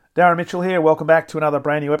Darren Mitchell here. Welcome back to another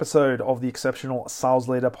brand new episode of the Exceptional Sales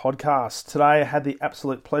Leader podcast. Today I had the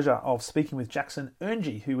absolute pleasure of speaking with Jackson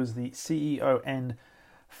Earngey, who is the CEO and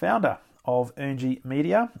founder of Earngey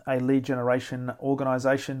Media, a lead generation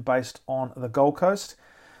organisation based on the Gold Coast.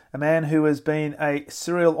 A man who has been a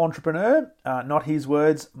serial entrepreneur, not his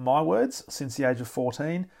words, my words, since the age of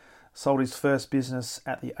 14. Sold his first business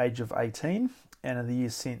at the age of 18, and in the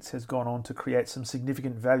years since has gone on to create some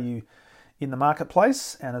significant value in the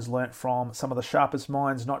marketplace and has learnt from some of the sharpest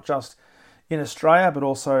minds, not just in Australia, but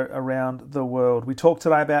also around the world. We talk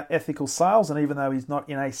today about ethical sales, and even though he's not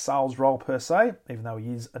in a sales role per se, even though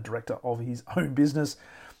he is a director of his own business,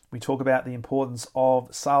 we talk about the importance of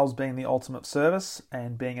sales being the ultimate service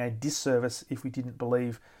and being a disservice if we didn't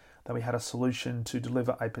believe that we had a solution to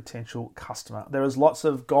deliver a potential customer. There is lots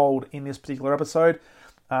of gold in this particular episode.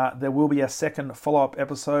 There will be a second follow-up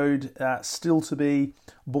episode still to be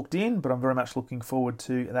booked in, but I'm very much looking forward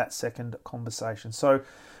to that second conversation. So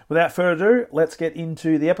without further ado, let's get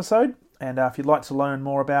into the episode. And if you'd like to learn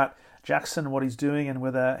more about Jackson, what he's doing, and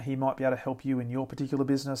whether he might be able to help you in your particular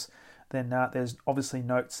business, then there's obviously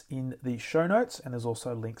notes in the show notes, and there's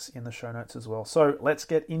also links in the show notes as well. So let's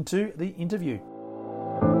get into the interview.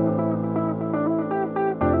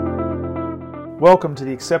 Welcome to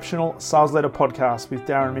the Exceptional Sales Leader Podcast with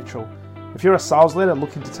Darren Mitchell. If you're a sales leader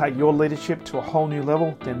looking to take your leadership to a whole new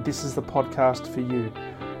level, then this is the podcast for you.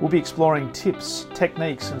 We'll be exploring tips,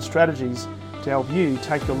 techniques, and strategies to help you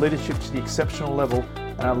take your leadership to the exceptional level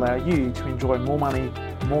and allow you to enjoy more money,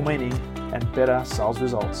 more meaning, and better sales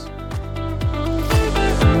results.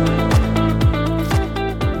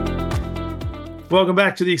 Welcome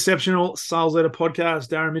back to the Exceptional Sales Leader Podcast.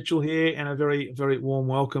 Darren Mitchell here, and a very, very warm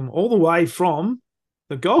welcome all the way from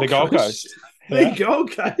the Gold Coast. Yeah. The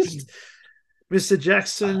Gold Coast. Mr.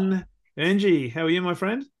 Jackson Earngey, how are you, my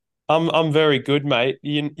friend? I'm very good, mate.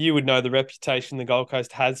 You would know the reputation the Gold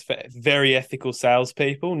Coast has for very ethical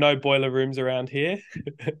salespeople. No boiler rooms around here.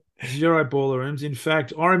 Zero boiler rooms. In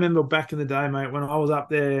fact, I remember back in the day, mate, when I was up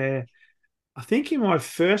there, I think in my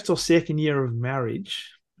first or second year of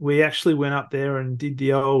marriage, we actually went up there and did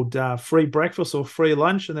the old free breakfast or free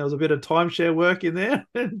lunch, and there was a bit of timeshare work in there.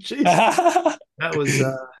 And geez, that was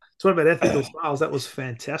talk about ethical sales. That was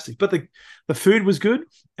fantastic. But the food was good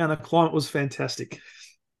and the climate was fantastic.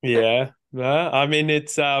 Yeah, I mean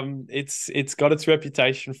it's got its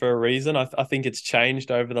reputation for a reason. I think it's changed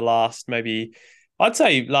over the last I'd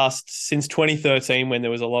say since 2013, when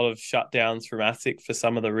there was a lot of shutdowns from ASIC for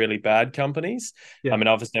some of the really bad companies. Yeah. I mean,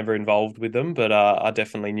 I was never involved with them, but I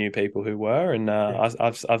definitely knew people who were, and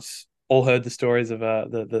I've all heard the stories of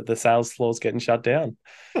the sales floors getting shut down.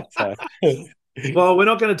 So. Well, we're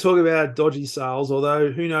not going to talk about dodgy sales,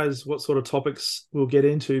 although who knows what sort of topics we'll get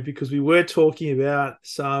into, because we were talking about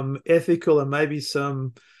some ethical and maybe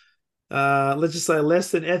some, let's just say,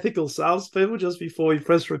 less than ethical salespeople just before we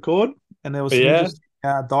press record. And there was some interesting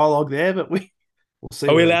dialogue there, but we'll see.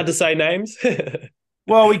 Are we allowed to say names?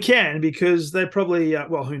 Well, we can, because they probably,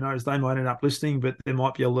 who knows, they might end up listening, but there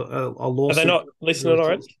might be a lawsuit. Are they not listening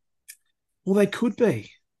already? Well, they could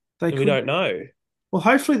be. We don't know. Well,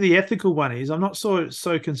 hopefully the ethical one is. I'm not so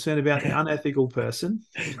concerned about the unethical person,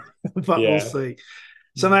 but we'll see.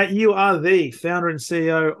 So, mate, you are the founder and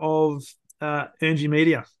CEO of Earngey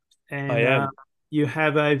Media. And I am. You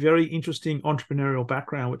have a very interesting entrepreneurial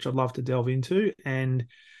background, which I'd love to delve into. And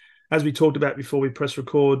as we talked about before we press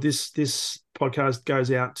record, this podcast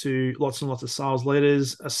goes out to lots and lots of sales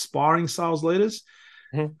leaders, aspiring sales leaders.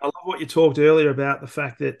 Mm-hmm. I love what you talked earlier about the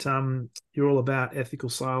fact that you're all about ethical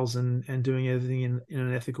sales and doing everything in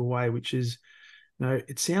an ethical way, which is,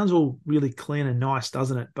 it sounds all really clean and nice,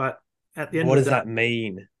 doesn't it? But at the end what of the does day, that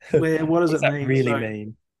mean? What does it mean? Really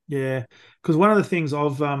mean? Yeah, because one of the things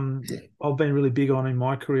I've been really big on in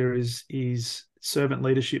my career is servant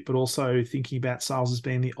leadership, but also thinking about sales as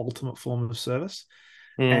being the ultimate form of service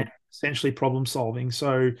and essentially problem solving.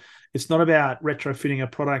 So it's not about retrofitting a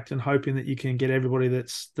product and hoping that you can get everybody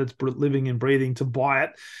that's living and breathing to buy it.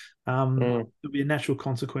 There'll be a natural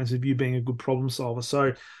consequence of you being a good problem solver.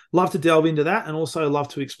 So love to delve into that, and also love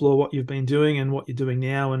to explore what you've been doing and what you're doing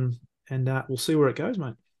now, and we'll see where it goes,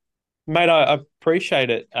 mate. Mate, I appreciate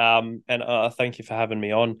it, and thank you for having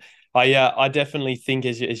me on. I definitely think,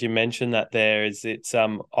 as you mentioned, that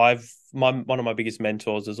one of my biggest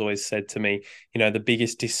mentors has always said to me, the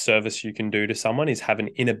biggest disservice you can do to someone is have an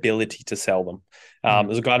inability to sell them.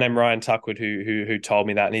 There's a guy named Ryan Tuckwood who told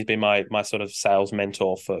me that, and he's been my sort of sales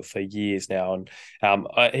mentor for years now. And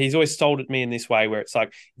he's always told it me in this way, where it's like,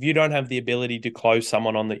 if you don't have the ability to close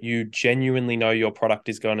someone on that you genuinely know your product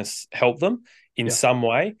is going to help them, in Yeah. some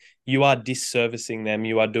way, you are disservicing them.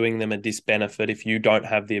 You are doing them a disbenefit if you don't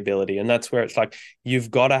have the ability. And that's where it's like, you've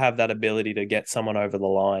got to have that ability to get someone over the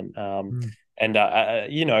line. Mm. And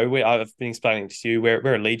I've been explaining to you,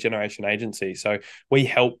 we're a lead generation agency, so we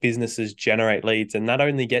help businesses generate leads, and that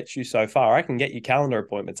only gets you so far. I can get you calendar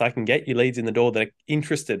appointments, I can get you leads in the door that are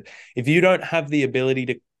interested. If you don't have the ability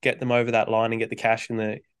to get them over that line and get the cash in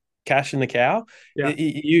the cow, Yeah.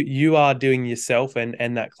 you are doing yourself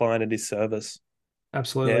and that client a disservice. Yeah.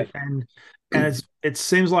 Absolutely. And it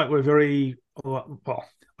seems like we're very well,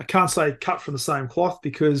 I can't say cut from the same cloth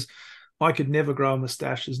because I could never grow a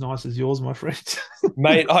mustache as nice as yours, my friend.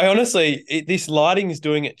 Mate, I honestly, this lighting is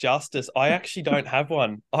doing it justice. I actually don't have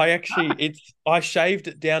one. I shaved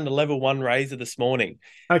it down to level 1 razor this morning.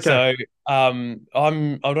 Okay. So, I don't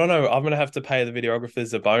know. I'm gonna have to pay the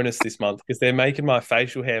videographers a bonus this month because they're making my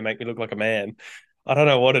facial hair make me look like a man. I don't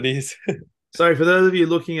know what it is. So for those of you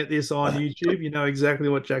looking at this on YouTube, you know exactly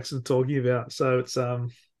what Jackson's talking about. So it's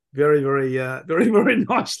very, very very, very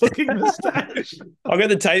nice looking mustache. I'll get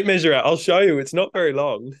the tape measure out. I'll show you. It's not very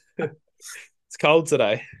long. It's cold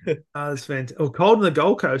today. That's fantastic. Oh, cold in the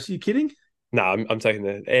Gold Coast. Are you kidding? No, I'm taking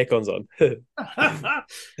the aircons on.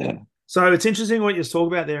 So it's interesting what you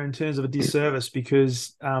talk about there in terms of a disservice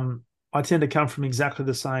because I tend to come from exactly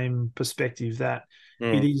the same perspective that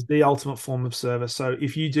it is the ultimate form of service. So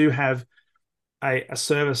if you do have a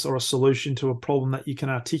service or a solution to a problem that you can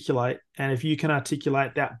articulate, and if you can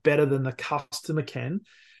articulate that better than the customer can,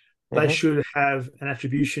 they should have an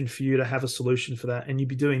attribution for you to have a solution for that. And you'd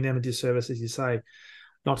be doing them a disservice, as you say,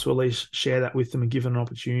 not to at least share that with them and give them an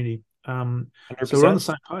opportunity. So we're on the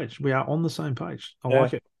same page. We are on the same page. I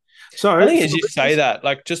like it. So I think as you say that,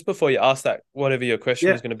 like just before you ask that, whatever your question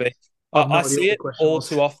yeah, was going to be, I've no I idea see what the it question all was.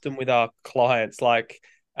 too often with our clients, like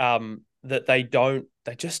that they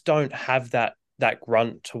just don't have that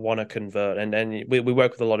grunt to want to convert. And we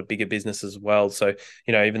work with a lot of bigger businesses as well. So,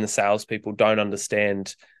 even the salespeople don't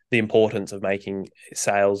understand the importance of making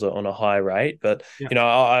sales on a high rate. But,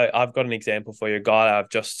 Yeah. I've got an example for you. A guy I've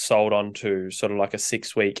just sold on to sort of like a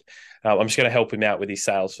 6-week. I'm just going to help him out with his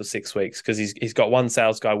sales for 6 weeks because he's got one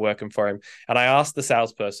sales guy working for him. And I asked the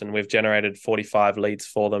salesperson, we've generated 45 leads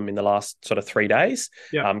for them in the last sort of 3 days.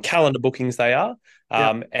 Yeah. Calendar bookings they are.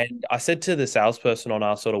 Yeah. And I said to the salesperson on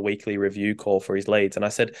our sort of weekly review call for his leads, and I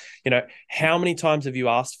said, how many times have you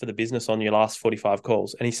asked for the business on your last 45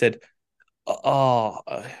 calls? And he said, oh,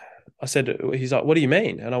 I said, he's like, what do you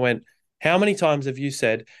mean? And I went, how many times have you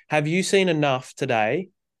said, have you seen enough today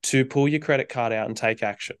to pull your credit card out and take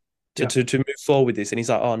action to move forward with this? And he's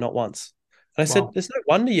like, oh, not once. And I said, there's no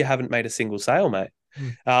wonder you haven't made a single sale, mate.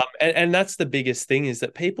 And that's the biggest thing is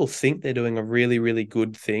that people think they're doing a really, really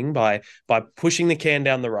good thing by pushing the can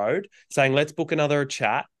down the road, saying, let's book another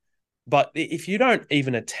chat. But if you don't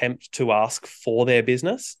even attempt to ask for their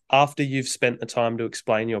business after you've spent the time to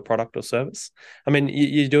explain your product or service, I mean,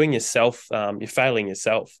 you're doing yourself, you're failing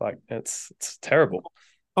yourself. Like it's terrible.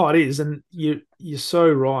 Oh, it is. And you're so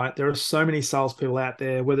right. There are so many salespeople out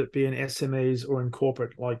there, whether it be in SMEs or in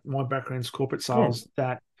corporate, like my background's corporate sales,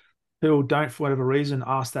 that who don't, for whatever reason,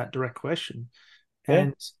 ask that direct question.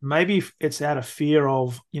 And maybe it's out of fear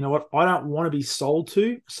of, you know what, I don't want to be sold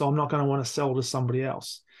to, so I'm not going to want to sell to somebody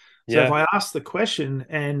else. So if I ask the question,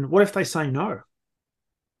 and what if they say no?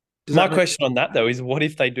 My question on that, though, is what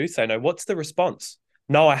if they do say no? What's the response?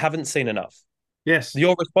 No, I haven't seen enough. Yes.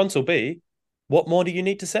 Your response will be, what more do you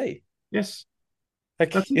need to see? Yes.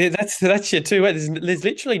 Like, that's your two ways. There's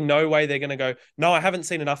literally no way they're going to go, no, I haven't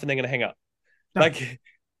seen enough, and they're going to hang up. No. Like,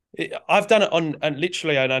 I've done it on, and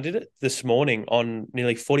literally, and I did it this morning on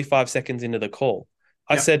nearly 45 seconds into the call.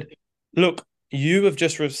 I said, look, you have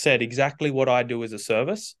just said exactly what I do as a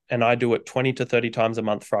service, and I do it 20 to 30 times a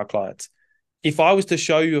month for our clients. If I was to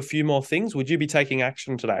show you a few more things, would you be taking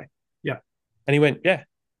action today? Yeah. And he went, yeah.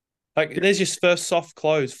 Like, there's your first soft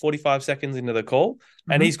close 45 seconds into the call,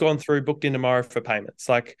 and he's gone through, booked in tomorrow for payments.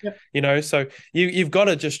 Like, so you've got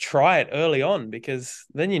to just try it early on because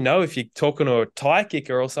then if you're talking to a tire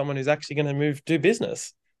kicker or someone who's actually going to do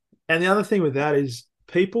business. And the other thing with that is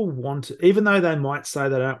people want to, even though they might say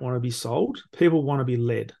they don't want to be sold, people want to be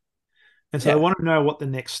led. And so they want to know what the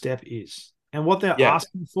next step is and what they're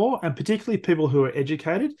asking for. And particularly people who are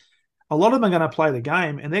educated, a lot of them are going to play the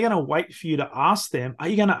game and they're going to wait for you to ask them, are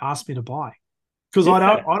you going to ask me to buy? Because I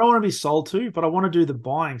don't want to be sold to, but I want to do the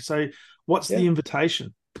buying. So what's the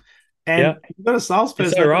invitation? And if you've got a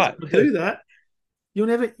salesperson that doesn't do that,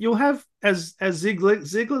 you'll have, as Ziegler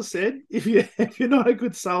said, if you're not a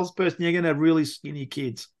good salesperson, you're going to have really skinny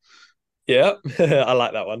kids. Yeah, I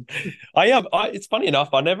like that one. It's funny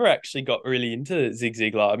enough, I never actually got really into Zig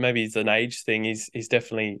Ziglar. Maybe it's an age thing. He's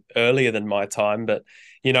definitely earlier than my time, but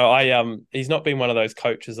he's not been one of those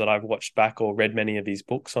coaches that I've watched back or read many of his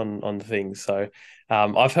books on things. So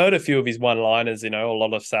I've heard a few of his one-liners. A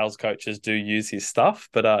lot of sales coaches do use his stuff,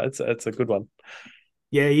 but it's a good one.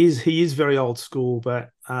 Yeah, he is very old school, but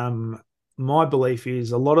my belief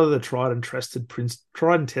is a lot of the tried and tested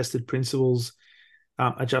principles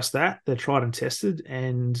are just that. They're tried and tested,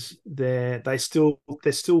 and they still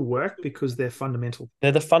work because they're fundamental.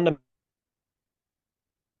 They're the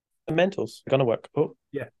fundamentals. Going to work. Oh,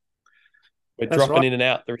 Yeah, we're that's dropping right. in and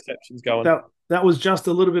out. The reception's going. That was just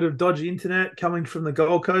a little bit of dodgy internet coming from the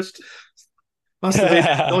Gold Coast. Must have been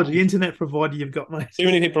that Too dodgy internet provider you've got, mate.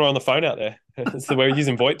 many people are on the phone out there. So we're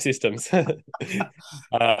using VoIP systems. At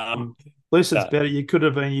least it's No, better. You could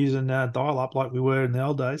have been using dial up like we were in the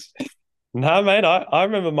old days. no, mate. I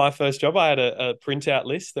remember my first job. I had a printout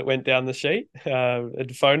list that went down the sheet,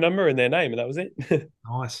 a phone number and their name, and that was it.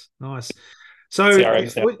 Nice, nice. So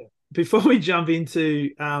CRM before sound. we jump into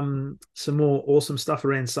some more awesome stuff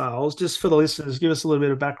around sales, just for the listeners, give us a little bit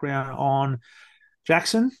of background on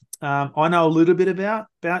Jackson. I know a little bit about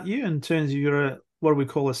you in terms of you're what do we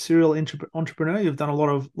call a serial entrepreneur. You've done a lot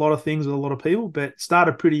of things with a lot of people, but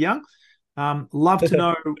started pretty young. Love to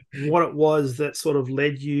know what it was that sort of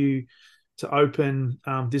led you to open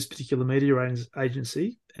this particular media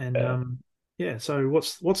agency, and Yeah, yeah. So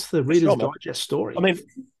what's the for Reader's sure, man. Digest I story? mean, if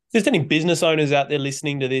there's any business owners out there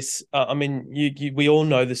listening to this, I mean, we all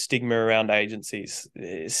know the stigma around agencies,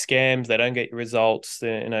 scams. They don't get your results.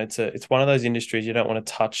 It's one of those industries you don't want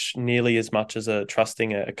to touch nearly as much as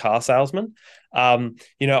trusting a car salesman.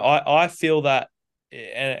 I feel that,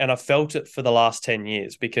 and I've felt it for the last 10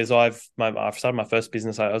 years because I've started my first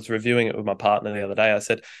business. I was reviewing it with my partner the other day. I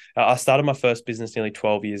said I started my first business nearly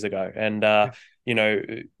 12 years ago, and Yeah, you know,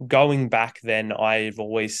 going back then, I've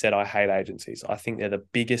always said I hate agencies. I think they're the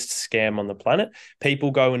biggest scam on the planet. People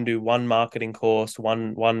go and do one marketing course,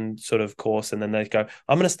 one sort of course, and then they go,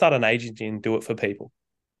 I'm going to start an agency and do it for people.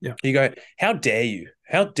 yeah, You go, how dare you?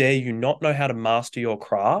 How dare you not know how to master your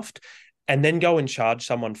craft and then go and charge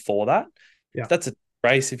someone for that? yeah, That's a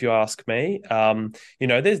race, if you ask me.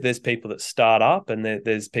 There's people that start up and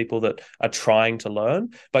there's people that are trying to learn,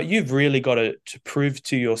 but you've really got to prove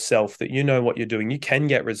to yourself that you know what you're doing. You can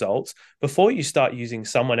get results before you start using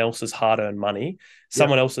someone else's hard-earned money, yeah.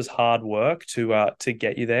 someone else's hard work to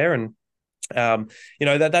get you there. And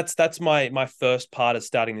that's my first part of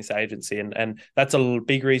starting this agency, and that's a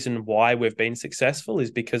big reason why we've been successful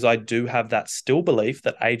is because I do have that still belief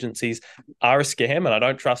that agencies are a scam and I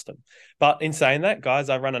don't trust them. But in saying that, guys,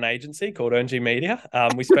 I run an agency called Earngey Media.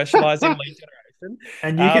 We specialize in lead generation.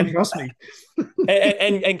 And you can Um, trust me.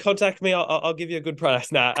 and contact me. I'll give you a good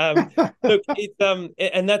price. Now, look,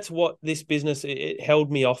 and that's what this business it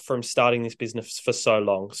held me off from starting this business for so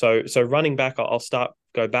long. So running back, I'll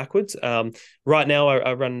go backwards. Right now,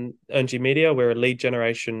 I run Earngey Media. We're a lead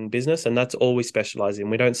generation business, and that's all we specialize in.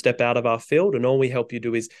 We don't step out of our field, and all we help you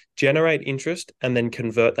do is generate interest and then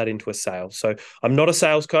convert that into a sale. So I'm not a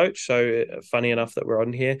sales coach. So funny enough that we're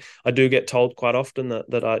on here, I do get told quite often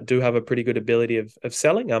that I do have a pretty good ability of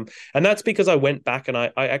selling. And that's because I went back and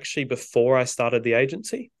I actually, before I started the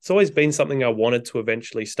agency, it's always been something I wanted to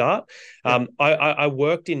eventually start. Yeah, I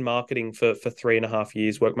worked in marketing for 3.5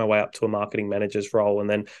 years, worked my way up to a marketing manager's role. And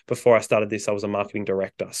then before I started this, I was a marketing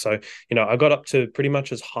director. So, I got up to pretty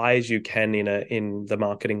much as high as you can in the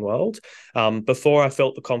marketing world before I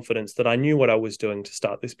felt the confidence that I knew what I was doing to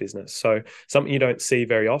start this business. So something you don't see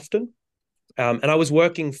very often. And I was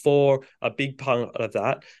working for a big part of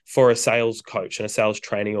that for a sales coach and a sales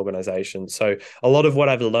training organization. So a lot of what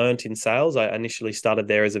I've learned in sales, I initially started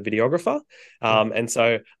there as a videographer. yeah. And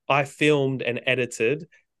so I filmed and edited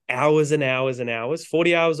hours and hours and hours,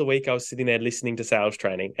 40 hours a week. I was sitting there listening to sales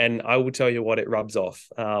training, and I will tell you what, it rubs off.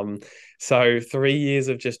 So 3 years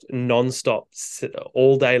of just nonstop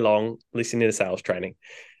all day long listening to sales training.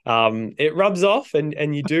 It rubs off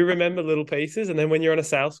and you do remember little pieces. And then when you're on a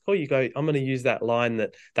sales call, you go, I'm going to use that line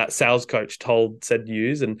that sales coach said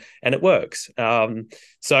use, and it works.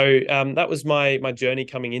 So that was my journey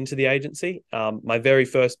coming into the agency. My very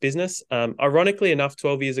first business, ironically enough,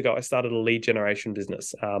 12 years ago, I started a lead generation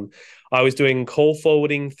business. I was doing call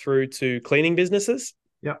forwarding through to cleaning businesses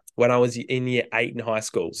Yeah. when I was in year 8 in high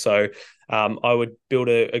school. So I would build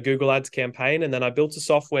a Google Ads campaign, and then I built a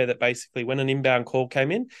software that basically, when an inbound call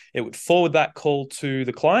came in, it would forward that call to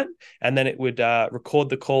the client, and then it would record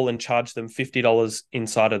the call and charge them $50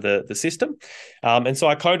 inside of the system. And so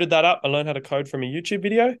I coded that up. I learned how to code from a YouTube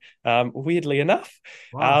video, weirdly enough.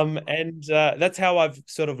 Wow. And that's how I've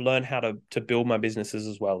sort of learned how to build my businesses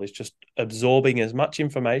as well, is just absorbing as much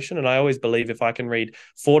information. And I always believe if I can read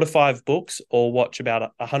 4 to 5 books or watch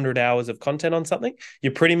about 100 hours of content on something,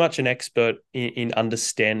 you're pretty much an expert in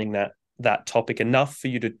understanding that topic enough for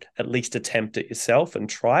you to at least attempt it yourself and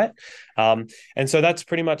try it. And so that's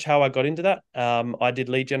pretty much how I got into that. I did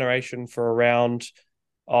lead generation for around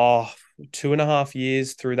 2.5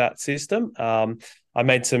 years through that system. I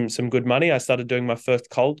made some good money. I started doing my first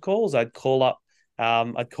cold calls. I'd call up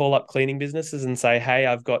cleaning businesses and say, hey,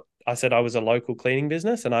 I said I was a local cleaning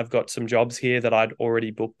business and I've got some jobs here that I'd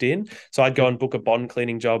already booked in. So I'd go and book a bond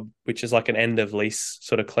cleaning job, which is like an end of lease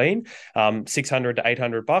sort of clean, $600 to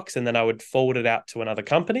 $800. And then I would forward it out to another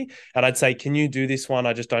company and I'd say, can you do this one?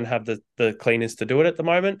 I just don't have the cleaners to do it at the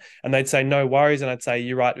moment. And they'd say, no worries. And I'd say,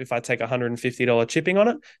 you're right, if I take $150 chipping on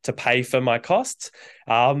it to pay for my costs.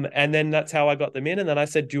 And then that's how I got them in. And then I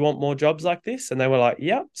said, do you want more jobs like this? And they were like,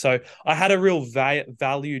 yeah. So I had a real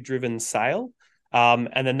value-driven sale.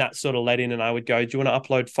 And then that sort of led in, and I would go, do you want to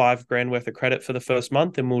upload $5,000 worth of credit for the first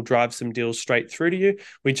month and we'll drive some deals straight through to you?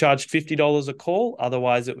 We charged $50 a call.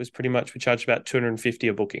 Otherwise, it was pretty much, we charged about $250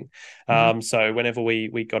 a booking. So whenever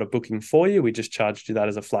we got a booking for you, we just charged you that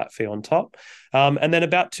as a flat fee on top. And then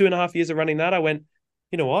about 2.5 years of running that, I went,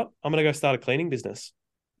 you know what? I'm going to go start a cleaning business.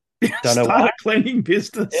 Don't know Start why. a cleaning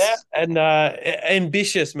business. Yeah, and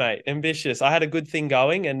ambitious, mate, ambitious. I had a good thing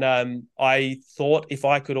going, and I thought if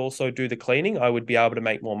I could also do the cleaning, I would be able to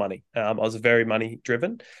make more money. I was very money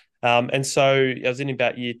driven. And so I was in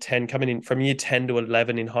about year 10, coming in from year 10 to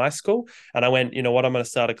 11 in high school. And I went, you know what, I'm going to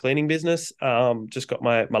start a cleaning business. Just got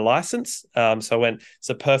my license. So I went,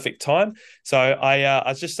 it's a perfect time. So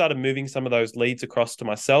I just started moving some of those leads across to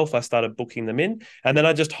myself. I started booking them in. And then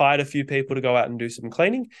I just hired a few people to go out and do some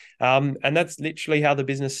cleaning. And that's literally how the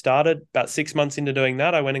business started. About 6 months into doing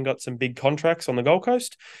that, I went and got some big contracts on the Gold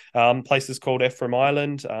Coast, places called Ephraim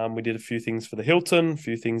Island. We did a few things for the Hilton, a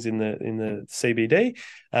few things in the CBD.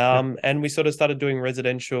 And we sort of started doing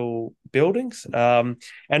residential buildings.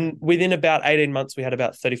 And within about 18 months, we had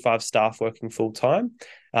about 35 staff working full time.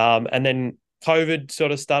 And then COVID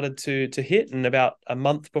sort of started to hit. And about a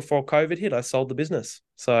month before COVID hit, I sold the business.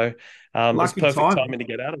 So it was perfect timing to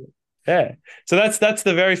get out of it. Yeah. So that's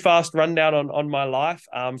the very fast rundown on my life.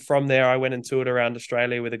 From there, I went and toured around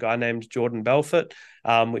Australia with a guy named Jordan Belfort,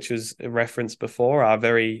 which was referenced before. Our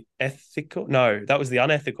very ethical. No, that was the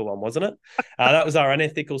unethical one, wasn't it? That was our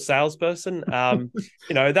unethical salesperson.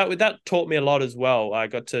 That taught me a lot as well. I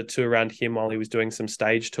got to tour around him while he was doing some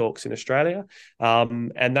stage talks in Australia.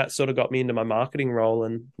 And that sort of got me into my marketing role,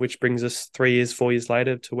 and which brings us 4 years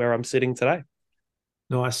later to where I'm sitting today.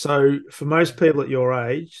 Nice. So for most people at your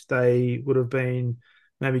age, they would have been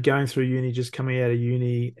maybe going through uni, just coming out of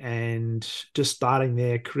uni and just starting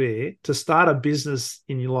their career. To start a business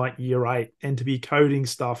in year 8 and to be coding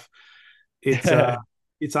stuff,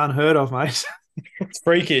 it's unheard of, mate. It's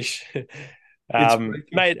freakish. It's freakish.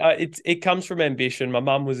 Mate, it comes from ambition. My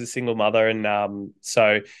mum was a single mother, and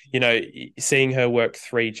so seeing her work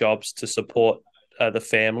 3 jobs to support the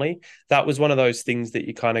family, that was one of those things that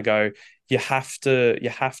you kind of go, you have to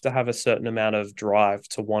have a certain amount of drive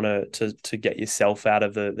to want to get yourself out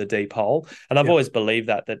of the deep hole. And I've always believed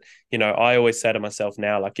that I always say to myself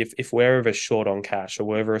now, like if we're ever short on cash or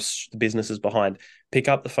wherever the business is behind, pick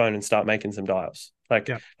up the phone and start making some dials. Like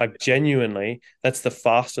genuinely, that's the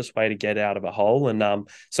fastest way to get out of a hole. And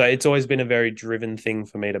so it's always been a very driven thing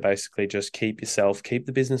for me to basically just keep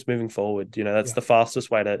the business moving forward. That's the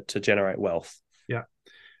fastest way to generate wealth. Yeah.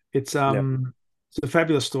 It's a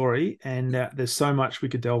fabulous story, and there's so much we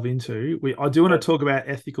could delve into. I do want to talk about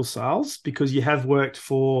ethical sales because you have worked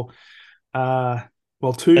for, the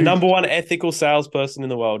number one ethical salesperson in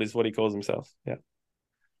the world is what he calls himself. Yeah.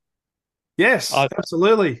 Yes,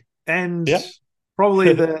 absolutely, and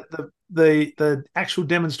probably the actual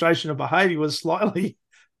demonstration of behaviour was slightly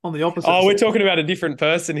on the opposite. Oh, we're talking about a different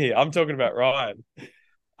person here. I'm talking about Ryan.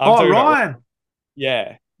 Ryan.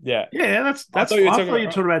 Yeah. Yeah, that's fine. I thought you were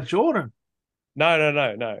talking about Jordan.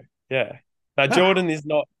 No. Yeah. Now, Jordan is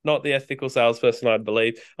not the ethical salesperson, I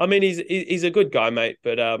believe. I mean, he's a good guy, mate,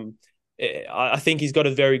 but I think he's got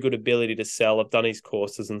a very good ability to sell. I've done his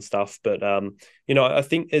courses and stuff, but I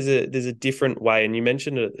think there's a different way, and you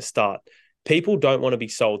mentioned it at the start. People don't want to be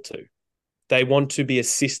sold to. They want to be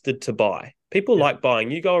assisted to buy. People like buying.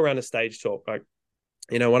 You go around a stage talk, like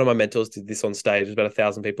One of my mentors did this on stage. There's about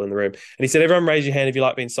 1,000 people in the room. And he said, everyone raise your hand if you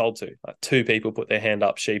like being sold to. Like two people put their hand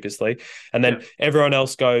up sheepishly. And then everyone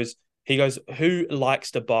else goes, he goes, who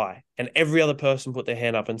likes to buy? And every other person put their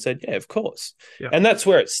hand up and said, yeah, of course. Yeah. And that's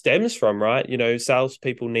where it stems from, right?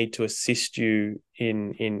 Salespeople need to assist you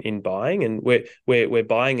in buying, and we're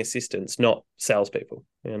buying assistants, not salespeople,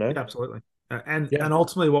 Yeah, absolutely. And Yeah. and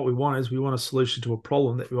ultimately what we want is we want a solution to a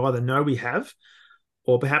problem that we either know we have,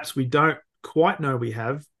 or perhaps we don't quite know we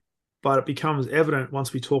have, but it becomes evident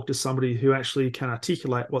once we talk to somebody who actually can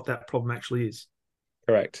articulate what that problem actually is.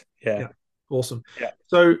 Correct. Yeah. Yeah. Awesome. Yeah.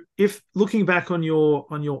 So if looking back on your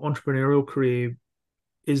entrepreneurial career,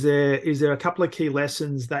 is there a couple of key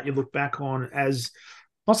lessons that you look back on as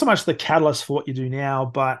not so much the catalyst for what you do now,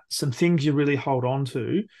 but some things you really hold on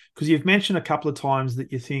to? Because you've mentioned a couple of times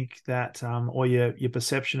that you think that or your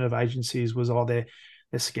perception of agencies was, they're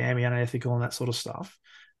scammy, unethical, and that sort of stuff.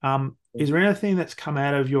 Is there anything that's come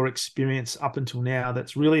out of your experience up until now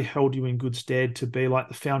that's really held you in good stead to be like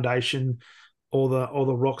the foundation or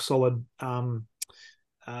the rock solid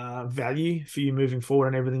value for you moving forward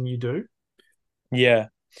and everything you do? Yeah.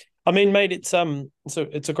 I mean, mate, it's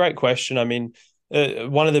a great question. I mean,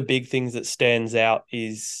 one of the big things that stands out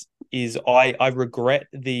is I regret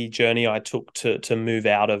the journey I took to move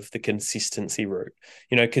out of the consistency route.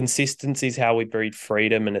 Consistency is how we breed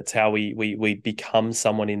freedom, and it's how we become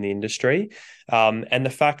someone in the industry. And the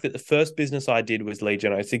fact that the first business I did was lead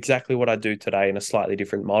gen, it's exactly what I do today in a slightly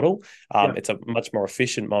different model. It's a much more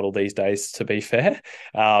efficient model these days, to be fair.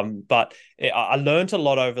 But I learned a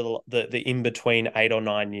lot over the in between 8 or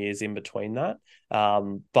 9 years in between that.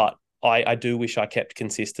 But I do wish I kept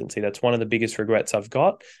consistency. That's one of the biggest regrets I've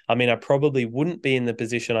got. I mean, I probably wouldn't be in the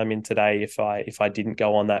position I'm in today if I didn't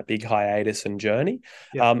go on that big hiatus and journey.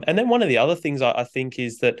 And then one of the other things I think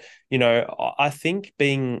is that, I think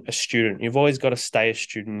being a student, you've always got to stay a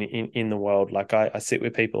student in the world. Like I sit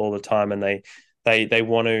with people all the time, and they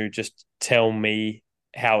want to just tell me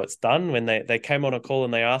how it's done when they came on a call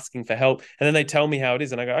and they're asking for help, and then they tell me how it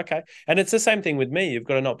is, and I go, okay. And it's the same thing with me. You've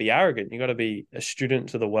got to not be arrogant. You've got to be a student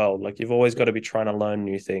to the world. Like you've always got to be trying to learn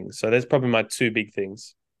new things. So there's probably my two big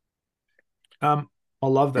things. I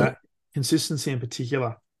love that consistency in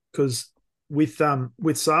particular, because with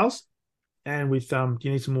sales and with do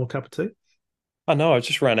you need some more cup of tea? I know, I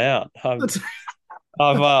just ran out.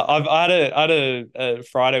 I've had a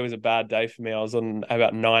Friday was a bad day for me. I was on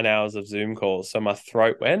about 9 hours of Zoom calls, so my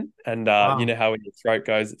throat went, and you know how when your throat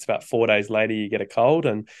goes, it's about 4 days later you get a cold,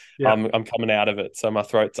 and I'm coming out of it, so my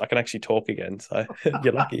I can actually talk again. So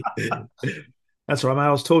you're lucky. That's right, mate.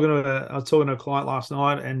 I was talking to a client last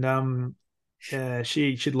night, and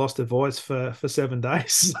she'd lost her voice for 7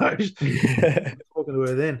 days, so talking to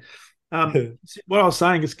her then. What I was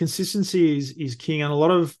saying is consistency is king, and a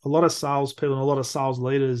lot of salespeople and a lot of sales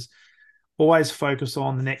leaders always focus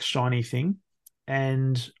on the next shiny thing.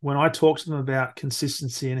 And when I talk to them about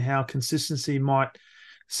consistency and how consistency might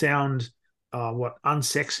sound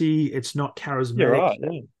unsexy, it's not charismatic. You're right,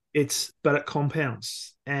 yeah. But it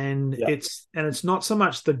compounds, and it's not so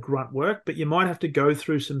much the grunt work, but you might have to go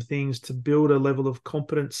through some things to build a level of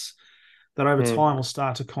competence that over time will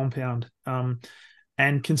start to compound.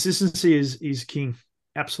 And consistency is king,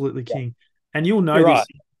 absolutely king. And you'll know this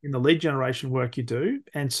in the lead generation work you do.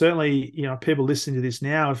 And certainly, people listening to this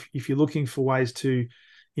now, if you're looking for ways to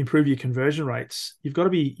improve your conversion rates, you've got to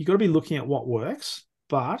be looking at what works,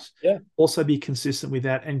 but also be consistent with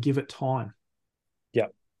that and give it time. Yeah.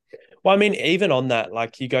 Well, I mean, even on that,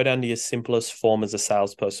 like you go down to your simplest form as a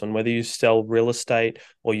salesperson, whether you sell real estate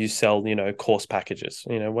or you sell, course packages,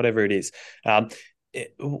 whatever it is.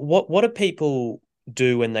 What do people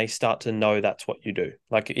do when they start to know that's what you do?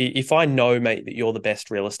 Like if I know, mate, that you're the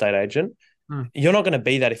best real estate agent, you're not going to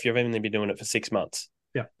be that if you've only been doing it for 6 months.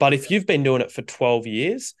 Yeah. But if you've been doing it for 12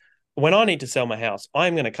 years, when I need to sell my house,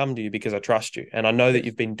 I'm going to come to you because I trust you. And I know that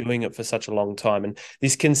you've been doing it for such a long time. And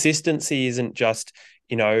this consistency isn't just,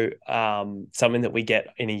 something that we get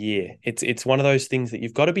in a year. It's one of those things that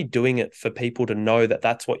you've got to be doing it for people to know that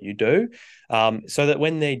that's what you do. So that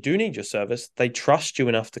when they do need your service, they trust you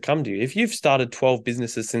enough to come to you. If you've started 12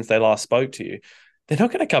 businesses since they last spoke to you, they're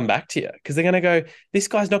not going to come back to you because they're going to go, this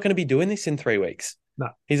guy's not going to be doing this in 3 weeks. No.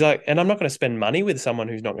 He's like, and I'm not going to spend money with someone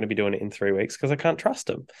who's not going to be doing it in 3 weeks because I can't trust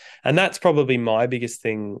him. And that's probably my biggest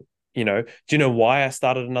thing. Do you know why I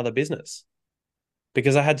started another business?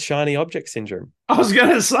 Because I had shiny object syndrome. I was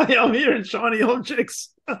going to say, I'm hearing shiny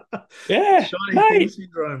objects. Yeah, shiny thing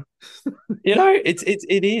syndrome.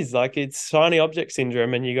 it is like it's shiny object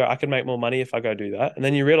syndrome, and you go, I can make more money if I go do that, and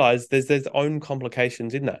then you realize there's own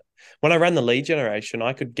complications in that. When I ran the lead generation,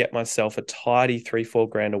 I could get myself a tidy 3-4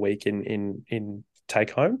 grand a week in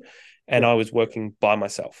take home. And I was working by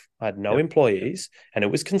myself. I had no employees, and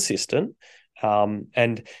it was consistent.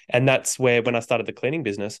 And that's where, when I started the cleaning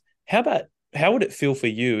business, how would it feel for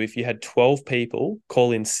you if you had 12 people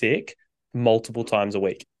call in sick multiple times a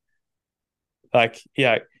week? Like,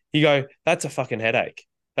 yeah, you go, that's a fucking headache.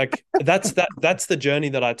 Like that's the journey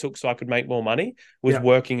that I took so I could make more money, was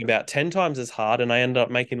working about 10 times as hard, and I ended up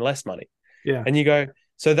making less money. Yeah. And you go,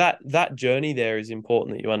 so that journey there is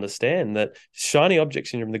important, that you understand that shiny object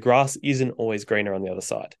syndrome, the grass isn't always greener on the other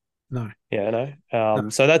side. No. Yeah, no.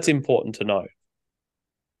 So that's important to know.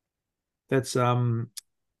 That's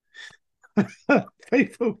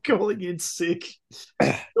people calling in sick.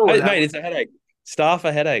 Mate, it's a headache. Staff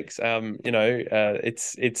are headaches. It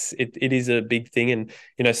is a big thing,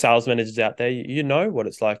 and sales managers out there, you know what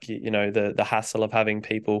it's like. The hassle of having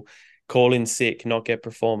people call in sick, not get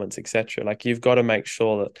performance, etc. Like, you've got to make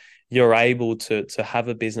sure that you're able to have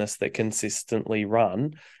a business that consistently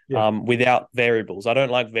run without variables. I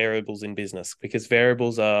don't like variables in business, because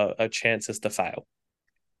variables are chances to fail.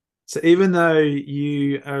 So even though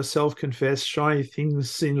you are a self-confessed shiny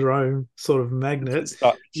things syndrome sort of magnet,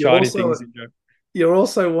 Shiny things syndrome. You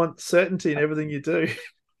also want certainty in everything you do.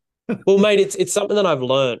 Well, mate, it's something that I've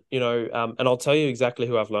learned, and I'll tell you exactly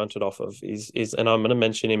who I've learned it off of and I'm going to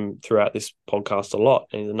mention him throughout this podcast a lot.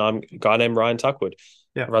 And I'm a guy named Ryan Tuckwood.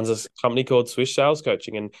 Yeah. Runs a company called Swish Sales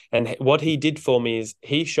Coaching. And what he did for me is,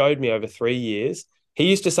 he showed me over 3 years. He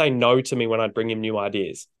used to say no to me when I'd bring him new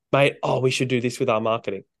ideas. Mate, we should do this with our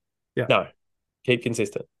marketing. Yeah. No, keep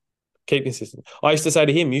consistent. Keep consistent. I used to say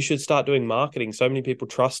to him, you should start doing marketing. So many people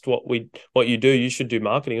trust what you do. You should do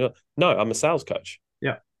marketing. No, I'm a sales coach.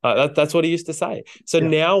 Yeah. That's what he used to say. So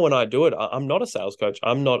now when I do it, I'm not a sales coach.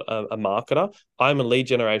 I'm not a marketer. I'm a lead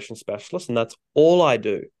generation specialist, and that's all I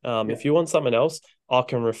do. If you want something else, I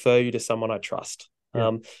can refer you to someone I trust.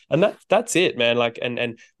 And that's it, man. Like,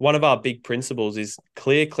 and one of our big principles is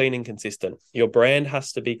clear, clean, and consistent. Your brand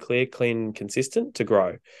has to be clear, clean, and consistent to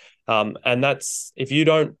grow. And that's, if you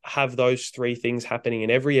don't have those three things happening in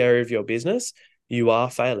every area of your business, you are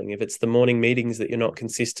failing. If it's the morning meetings that you're not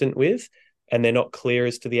consistent with, and they're not clear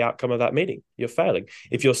as to the outcome of that meeting, you're failing.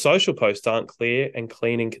 If your social posts aren't clear and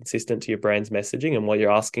clean and consistent to your brand's messaging and what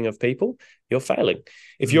you're asking of people, you're failing.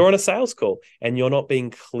 If you're on a sales call and you're not being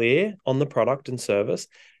clear on the product and service,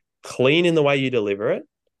 clean in the way you deliver it,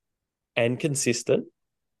 and consistent,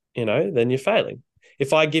 then you're failing.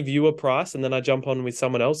 If I give you a price and then I jump on with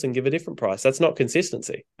someone else and give a different price, that's not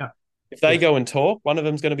consistency. Yeah. If they go and talk, one of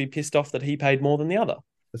them's going to be pissed off that he paid more than the other.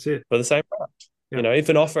 That's it. For the same product. Yeah. If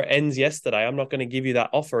an offer ends yesterday, I'm not going to give you that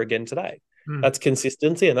offer again today. That's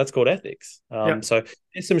consistency, and that's called ethics. So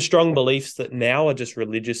there's some strong beliefs that now are just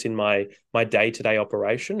religious in my day-to-day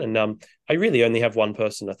operation. And I really only have one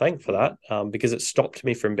person to thank for that, because it stopped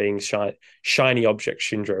me from being shiny object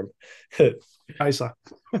syndrome. Pacer.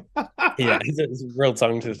 Yeah, it's a real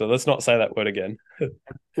tongue twister. Let's not say that word again.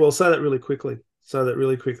 Well, say that really quickly.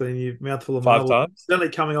 And your mouthful of 5 times.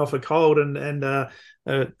 Certainly coming off a cold and a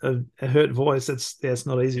hurt voice. It's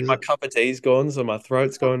not easy. My cup of tea's gone, so my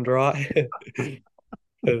throat's going dry.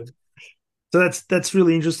 So that's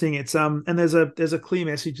really interesting. It's and there's a clear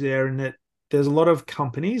message there, in that there's a lot of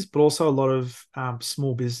companies, but also a lot of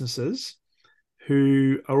small businesses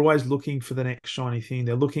who are always looking for the next shiny thing.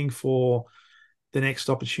 They're looking for the next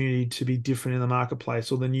opportunity to be different in the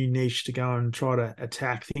marketplace, or the new niche to go and try to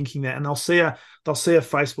attack, thinking that, and they'll see a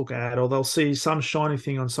Facebook ad, or they'll see some shiny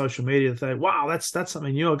thing on social media that they, wow, that's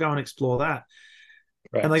something new, I'll go and explore that.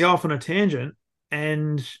 Right. And they go off on a tangent.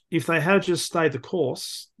 And if they had just stayed the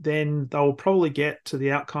course, then they'll probably get to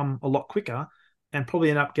the outcome a lot quicker and probably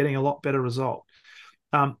end up getting a lot better result.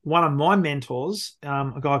 One of my mentors,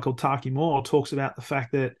 a guy called Taki Moore, talks about the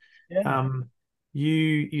fact that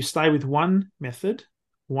you stay with one method,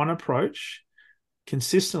 one approach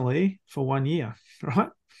consistently for 1 year, right?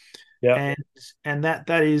 Yeah. And that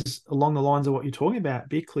is along the lines of what you're talking about.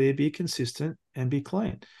 Be clear, be consistent, and be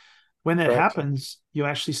clean. When that happens, you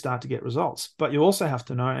actually start to get results. But you also have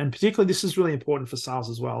to know, and particularly this is really important for sales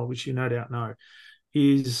as well, which you no doubt know,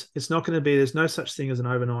 is it's not going to be, there's no such thing as an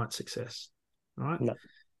overnight success, right? No,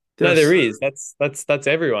 there is. That's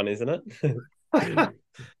everyone, isn't it?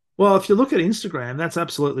 Well, if you look at Instagram, that's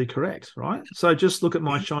absolutely correct, right? So just look at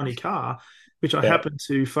my shiny car, which I happen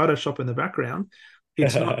to Photoshop in the background.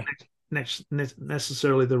 It's not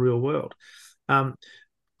necessarily the real world. But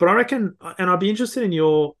I reckon, and I'd be interested in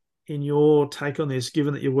your take on this,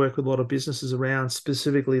 given that you work with a lot of businesses around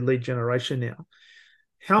specifically lead generation now.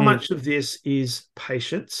 How much of this is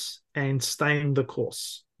patience and staying the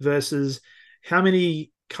course versus how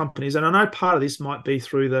many companies, and I know part of this might be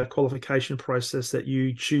through the qualification process that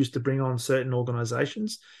you choose to bring on certain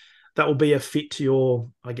organizations that will be a fit to your,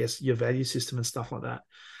 I guess, your value system and stuff like that.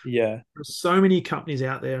 Yeah. There's so many companies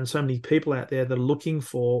out there and so many people out there that are looking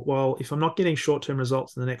for, well, if I'm not getting short-term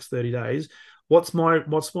results in the next 30 days, what's my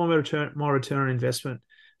return on investment,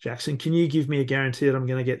 Jackson? Can you give me a guarantee that I'm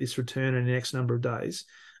going to get this return in the next number of days?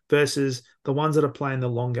 Versus the ones that are playing the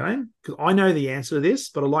long game. Because I know the answer to this,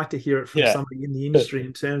 but I'd like to hear it from Yeah. somebody in the industry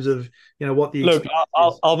in terms of, what the Look, experience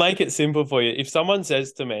I'll is. I'll make it simple for you. If someone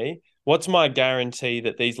says to me, "What's my guarantee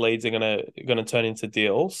that these leads are gonna turn into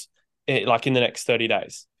deals, like in the next 30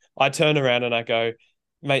 days?" I turn around and I go,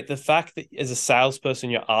 "Mate, the fact that as a salesperson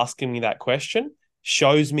you're asking me that question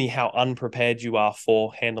shows me how unprepared you are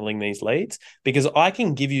for handling these leads. Because I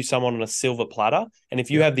can give you someone on a silver platter, and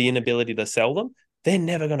if you Yeah, have the inability to sell them, they're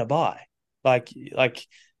never gonna buy. Like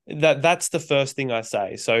that's the first thing I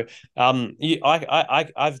say. So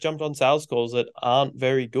I've jumped on sales calls that aren't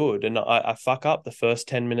very good, and I fuck up the first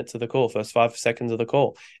 10 minutes of the call, first 5 seconds of the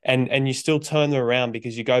call, and you still turn them around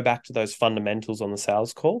because you go back to those fundamentals on the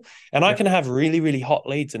sales call. And I yeah, can have really really hot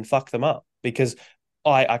leads and fuck them up because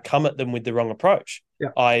I come at them with the wrong approach. yeah,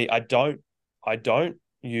 I don't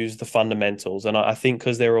use the fundamentals, and I think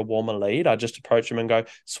because they're a warmer lead, I just approach them and go,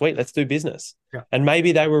 "Sweet, let's do business." yeah, And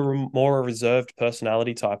maybe they were more a reserved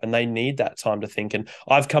personality type and they need that time to think. And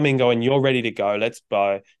I've come in going, "You're ready to go, let's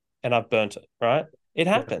buy." And I've burnt it, right? It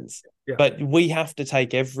yeah, happens. yeah, But we have to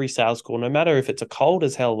take every sales call, no matter if it's a cold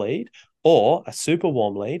as hell lead or a super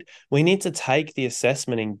warm lead, we need to take the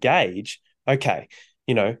assessment and gauge, okay,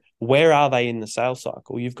 where are they in the sales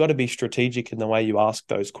cycle? You've got to be strategic in the way you ask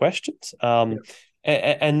those questions. yeah,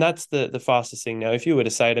 And that's the fastest thing. Now, if you were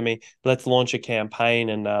to say to me, "Let's launch a campaign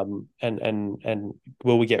and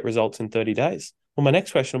will we get results in 30 days?" Well, my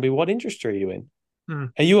next question will be, "What industry are you in?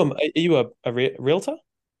 mm, Are you a realtor?"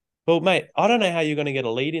 Well, mate, I don't know how you're going to get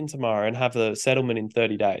a lead in tomorrow and have the settlement in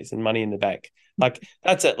 30 days and money in the bank. Like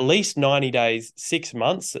that's at least 90 days, 6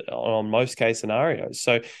 months on most case scenarios.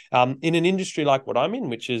 So, in an industry like what I'm in,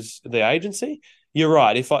 which is the agency, you're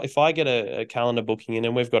right. If I get a calendar booking in,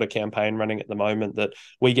 and we've got a campaign running at the moment that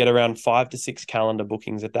we get around 5 to 6 calendar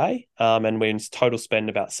bookings a day, and we in total spend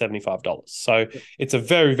about $75. So it's a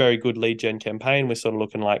very, very good lead gen campaign. We're sort of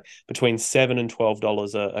looking like between $7 and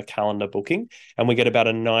 $12 a calendar booking, and we get about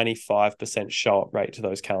a 95% show up rate to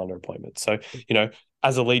those calendar appointments. So,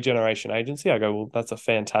 as a lead generation agency, I go, well, that's a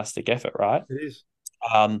fantastic effort, right? it is.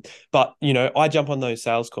 But I jump on those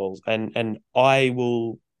sales calls and I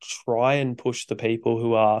will try and push the people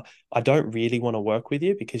who are, "I don't really want to work with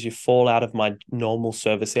you because you fall out of my normal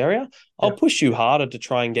service area." I'll Yeah, push you harder to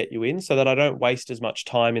try and get you in so that I don't waste as much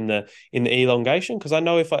time in the elongation, because I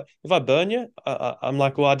know if I burn you, I'm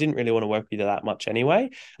like, well, I didn't really want to work with you that much anyway.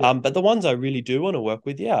 yeah, But the ones I really do want to work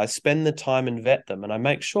with, yeah, I spend the time and vet them and I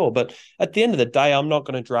make sure. But at the end of the day, I'm not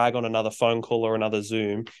going to drag on another phone call or another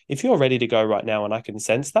Zoom. If you're ready to go right now and I can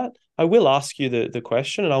sense that, I will ask you the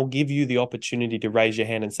question, and I'll give you the opportunity to raise your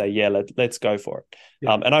hand and say, "Yeah, let's go for it."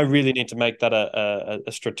 yeah. And I really need to make that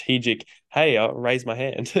a strategic, "Hey, I'll raise my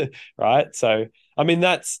hand," right? So, I mean,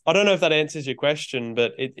 I don't know if that answers your question,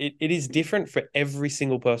 but it is different for every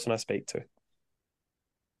single person I speak to.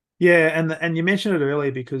 Yeah, and you mentioned it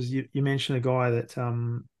earlier because you mentioned a guy that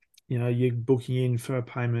you're booking in for a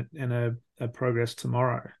payment and a progress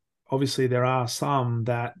tomorrow. Obviously, there are some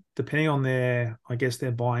that, depending on I guess,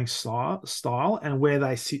 their buying style and where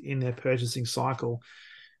they sit in their purchasing cycle,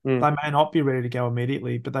 Mm. they may not be ready to go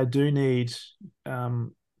immediately, but they do need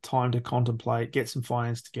time to contemplate, get some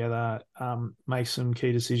finance together, make some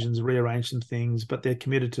key decisions, rearrange some things, but they're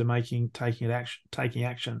committed to taking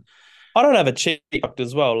action. I don't have a cheap product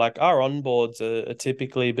as well. Like our onboards are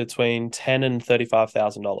typically between $10 and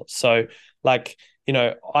 $35,000. So, like,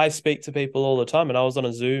 I speak to people all the time, and I was on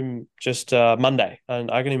a Zoom just Monday, and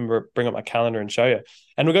I can even bring up my calendar and show you.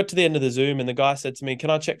 And we got to the end of the Zoom, and the guy said to me, "Can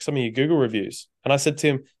I check some of your Google reviews?" And I said to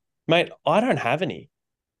him, "Mate, I don't have any."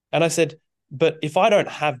 And I said, "But if I don't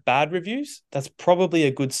have bad reviews, that's probably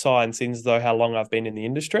a good sign, since though how long I've been in the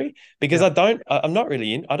industry, because Yeah, I'm not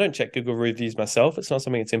really I don't check Google reviews myself. It's not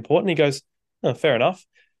something that's important." He goes, "Oh, fair enough."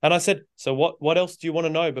 And I said, "So what else do you want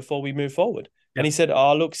to know before we move forward?" And yeah, he said,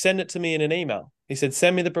 "Oh, look, send it to me in an email." He said,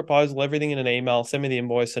 "Send me the proposal, everything in an email, send me the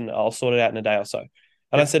invoice, and I'll sort it out in a day or so."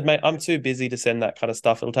 And I yeah, said, "Mate, I'm too busy to send that kind of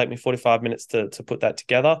stuff. It'll take me 45 minutes to put that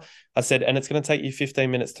together." I said, "And it's going to take you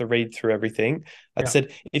 15 minutes to read through everything." I yeah,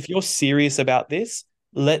 said, "If you're serious about this,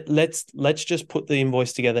 let's just put the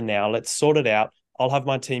invoice together now. Let's sort it out. I'll have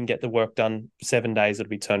my team get the work done. 7 days, it'll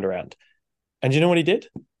be turned around." And you know what he did?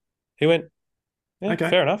 He went, "Yeah, okay,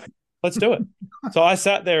 fair enough." let's do it. So I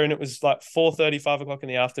sat there and it was like 4:30, 5 o'clock in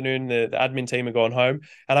the afternoon. The admin team had gone home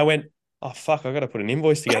and I went, oh, fuck, I got to put an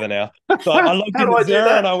invoice together now. So I logged How do into I do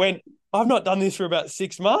Xero and that? I went, I've not done this for about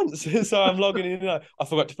 6 months. So I'm logging in. I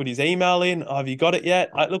forgot to put his email in. Oh, have you got it yet?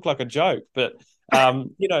 It looked like a joke. But,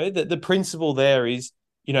 the principle there is,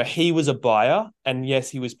 he was a buyer and yes,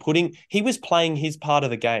 he was playing his part of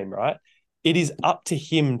the game, right? It is up to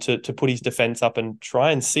him to put his defense up and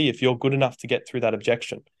try and see if you're good enough to get through that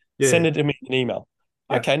objection. Yeah, Send it to me in an email.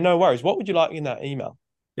 yeah, Okay, no worries. What would you like in that email?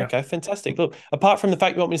 yeah. Okay, fantastic. Look, apart from the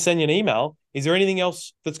fact you want me to send you an email, is there anything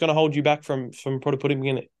else that's going to hold you back from putting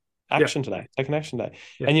in Yeah, action today? Take an action today.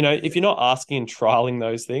 yeah, And if you're not asking and trialing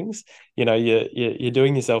those things, you're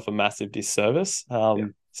doing yourself a massive disservice. yeah.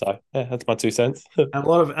 So yeah, that's my 2 cents. And a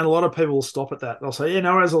lot of people will stop at that. They'll say, "Yeah,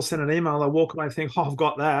 no worries." I'll send an email. They'll walk away and think, "Oh, I've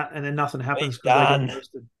got that," and then nothing happens because they get Done.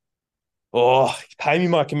 ghosted. Oh, pay me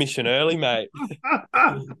my commission early, mate.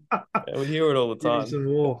 Yeah, we hear it all the Give me time. some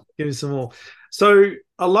more. Give me some more. So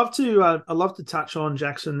I love to touch on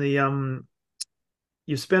Jackson.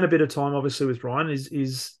 You've spent a bit of time obviously with Ryan.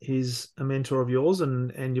 He's a mentor of yours,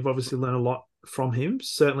 and you've obviously learned a lot from him.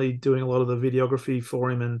 Certainly doing a lot of the videography for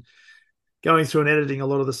him and going through and editing a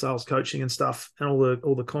lot of the sales coaching and stuff and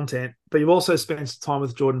all the content. But you've also spent some time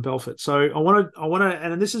with Jordan Belfort. So I want to,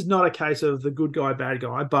 and this is not a case of the good guy, bad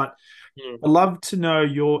guy, but Mm. I'd love to know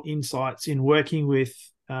your insights in working with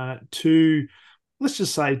two, let's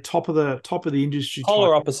just say top of the industry type.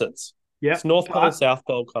 Polar opposites. Yeah, It's North Pole, but South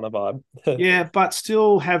Pole kind of vibe. yeah, but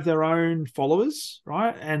still have their own followers,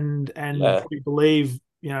 right? And Yeah. probably believe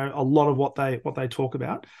a lot of what they talk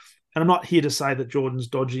about. And I'm not here to say that Jordan's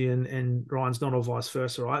dodgy and Ryan's not, or vice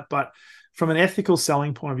versa, right? But from an ethical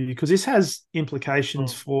selling point of view, because this has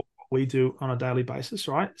implications Mm. for what we do on a daily basis,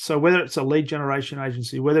 right? So whether it's a lead generation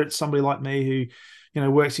agency, whether it's somebody like me who,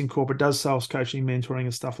 works in corporate, does sales coaching, mentoring,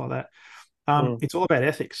 and stuff like that, Mm. it's all about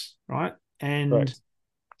ethics, right? And Correct.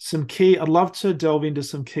 I'd love to delve into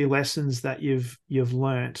some key lessons that you've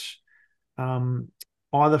learnt, um,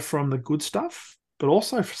 either from the good stuff, but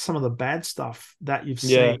also for some of the bad stuff that you've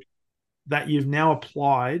Yeah. seen that you've now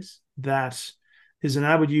applied, that has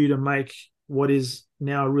enabled you to make what is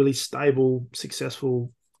now a really stable,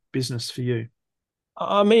 successful business for you.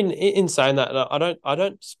 I mean, in saying that, I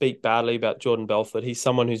don't speak badly about Jordan Belfort. He's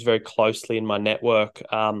someone who's very closely in my network.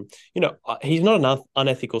 He's not an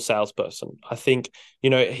unethical salesperson. I think,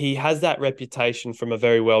 he has that reputation from a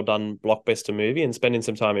very well done blockbuster movie and spending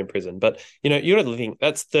some time in prison. But, you got to think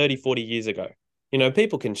that's 30, 40 years ago.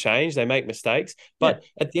 People can change, they make mistakes, Yeah, but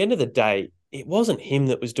at the end of the day, it wasn't him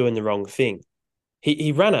that was doing the wrong thing.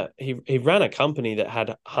 He ran a company that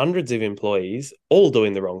had hundreds of employees all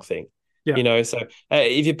doing the wrong thing. yeah, So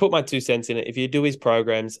if you put my 2 cents in it, if you do his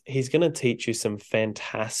programs, he's going to teach you some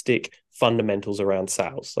fantastic fundamentals around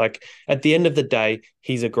sales. Like at the end of the day,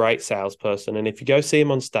 he's a great salesperson, and if you go see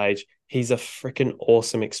him on stage, he's a freaking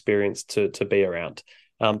awesome experience to be around.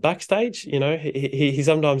 Backstage, he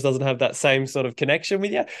sometimes doesn't have that same sort of connection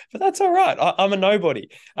with you, but that's all right. I'm a nobody.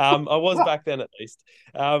 I was back then at least.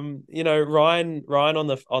 Ryan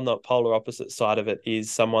on the polar opposite side of it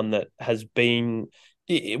is someone that has been,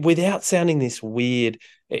 without sounding this weird,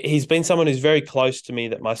 he's been someone who's very close to me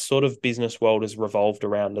that my sort of business world has revolved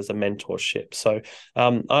around as a mentorship. So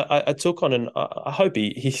I took on, and I hope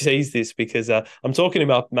he sees this because I'm talking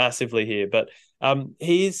him up massively here, but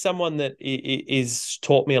he is someone that is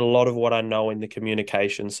taught me a lot of what I know in the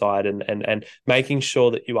communication side and making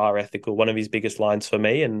sure that you are ethical. One of his biggest lines for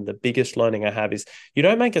me, and the biggest learning I have, is you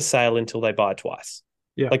don't make a sale until they buy twice.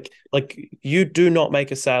 yeah, Like you do not make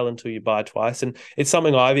a sale until you buy twice. And it's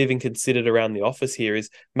something I've even considered around the office here, is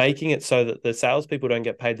making it so that the salespeople don't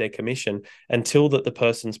get paid their commission until that the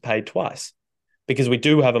person's paid twice. Because we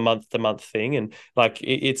do have a month to month thing. And like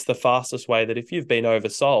it's the fastest way that if you've been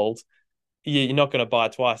oversold, you're not going to buy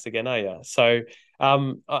twice again, are you? So,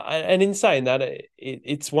 and in saying that,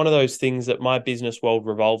 it's one of those things that my business world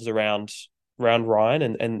revolves around Ryan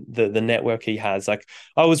and the network he has. Like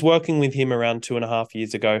I was working with him around 2.5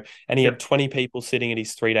 years ago, and he yeah, had 20 people sitting at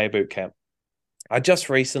his 3-day boot camp. I just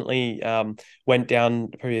recently went down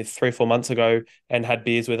probably 3 or 4 months ago and had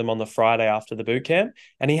beers with him on the Friday after the boot camp,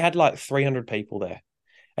 and he had like 300 people there.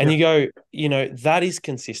 And yeah, you go, that is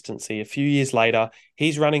consistency. A few years later,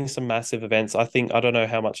 he's running some massive events. I think, I don't know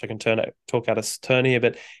how much I can talk out of turn here,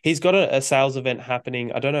 but he's got a sales event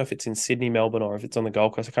happening. I don't know if it's in Sydney, Melbourne, or if it's on the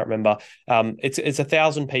Gold Coast. I can't remember. It's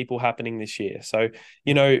 1,000 people happening this year. So,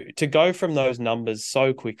 to go from those numbers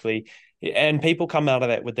so quickly, and people come out of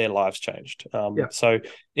that with their lives changed.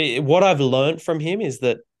 yeah. What I've learned from him is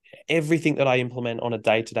that everything that I implement on a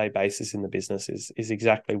day-to-day basis in the business is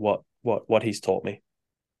exactly what he's taught me.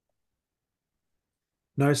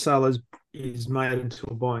 No sale is made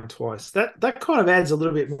until buying twice. That kind of adds a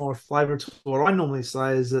little bit more flavour to what I normally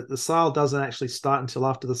say is that the sale doesn't actually start until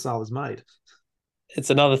after the sale is made. It's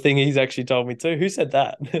another thing he's actually told me too. Who said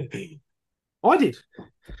that? I did.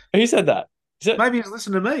 Who said that? Is it? Maybe he's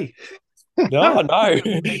listening to me. No, no. I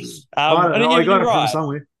don't know. I You're got it from right.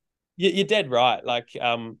 somewhere. You're dead right. Like,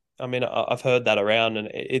 I mean, I've heard that around, and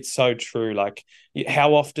it's so true. Like,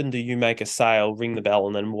 how often do you make a sale, ring the bell,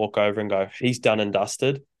 and then walk over and go, "He's done and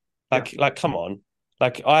dusted"? Yeah. Come on.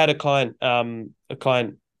 Like, I had a client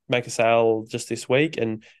make a sale just this week,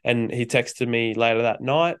 and he texted me later that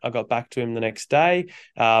night. I got back to him the next day,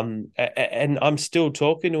 and I'm still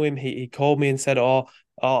talking to him. He called me and said,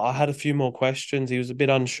 I had a few more questions. He was a bit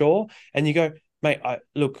unsure, and you go, mate,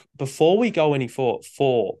 look, before we go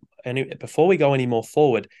before we go any more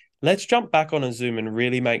forward, let's jump back on a Zoom and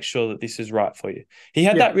really make sure that this is right for you. He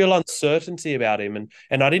had Yeah. that real uncertainty about him,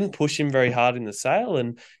 and I didn't push him very hard in the sale,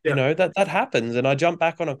 and Yeah. that happens. And I jumped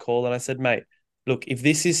back on a call and I said, mate, look, if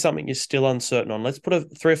this is something you're still uncertain on, let's put a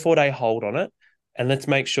 3 or 4 day hold on it, and let's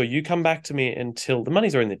make sure you come back to me until the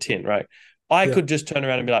money's are in the tin, right? I Yeah. could just turn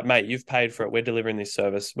around and be like, mate, you've paid for it. We're delivering this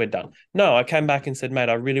service. We're done. No, I came back and said, mate,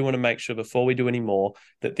 I really want to make sure before we do any more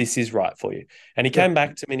that this is right for you. And he Yeah. came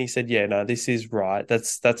back to me and he said, yeah, no, this is right.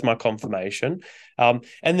 That's my confirmation. And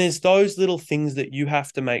there's those little things that you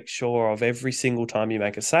have to make sure of every single time you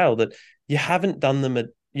make a sale that you haven't done them,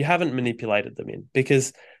 you haven't manipulated them in,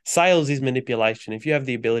 because sales is manipulation. If you have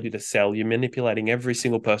the ability to sell, you're manipulating every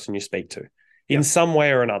single person you speak to Yeah. in some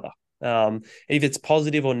way or another. If it's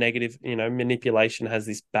positive or negative, manipulation has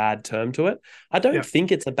this bad term to it. I don't Yeah.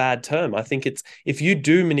 think it's a bad term. I think it's, if you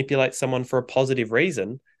do manipulate someone for a positive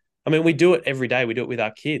reason, I mean, we do it every day. We do it with our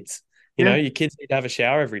kids. Yeah. Your kids need to have a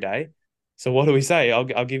shower every day. So what do we say?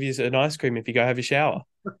 I'll give you an ice cream if you go have a shower.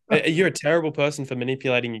 You're a terrible person for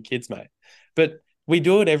manipulating your kids, mate. But we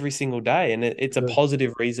do it every single day, and it's a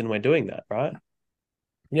positive reason we're doing that, right?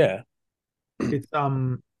 Yeah. It's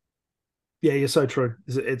yeah, you're so true.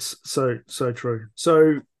 It's so true.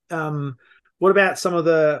 So what about some of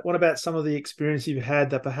the experience you've had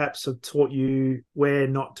that perhaps have taught you where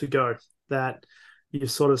not to go? That you've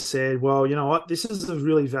sort of said, well, you know what, this is a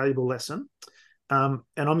really valuable lesson, and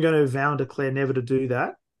I'm going to vow and declare never to do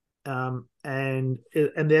that, and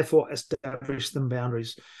therefore establish them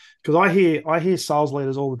boundaries. Because I hear sales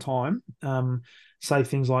leaders all the time say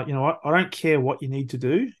things like, you know what, I don't care what you need to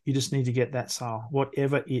do, you just need to get that sale,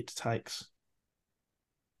 whatever it takes.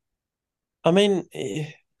 I mean,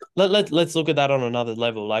 let's look at that on another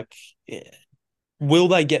level. Like, will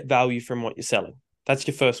they get value from what you're selling? That's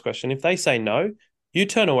your first question. If they say no, you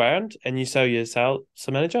turn around and you say to your sales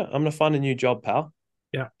manager, I'm going to find a new job, pal.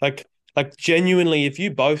 Yeah. Like genuinely, if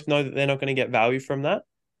you both know that they're not going to get value from that,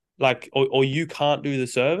 like, or you can't do the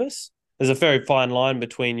service, there's a very fine line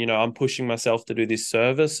between, I'm pushing myself to do this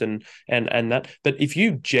service and that. But if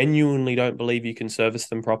you genuinely don't believe you can service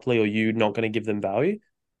them properly, or you're not going to give them value,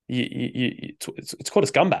 it's called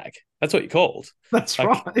a scumbag. That's what you're called. That's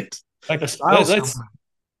Like, right. like A sales let's company.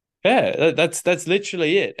 yeah, that's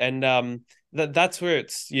literally it. And that's where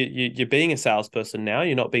it's you're being a salesperson now.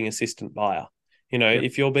 You're not being assistant buyer. Yeah.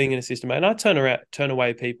 If you're being an assistant buyer, and I turn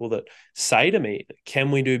away people that say to me,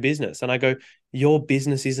 "Can we do business?" And I go, "Your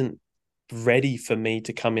business isn't ready for me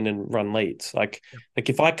to come in and run leads. Yeah. Like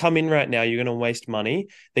if I come in right now, you're going to waste money.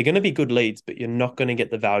 They're going to be good leads, but you're not going to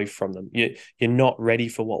get the value from them. You're not ready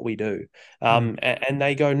for what we do." Mm. And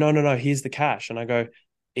they go, "No, no, no. Here's the cash." And I go,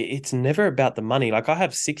 it's never about the money. Like, I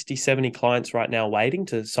have 60, 70 clients right now waiting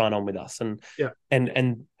to sign on with us. And Yeah.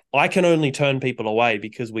 and I can only turn people away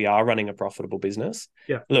because we are running a profitable business.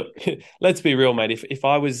 Yeah. Look, let's be real, mate. If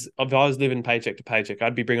I was living paycheck to paycheck,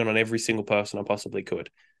 I'd be bringing on every single person I possibly could,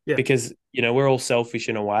 Yeah. because we're all selfish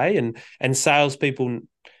in a way, and salespeople.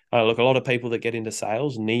 Look, a lot of people that get into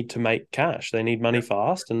sales need to make cash. They need money Yeah.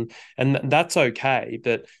 fast, and that's okay.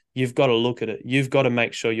 But you've got to look at it. You've got to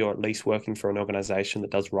make sure you're at least working for an organization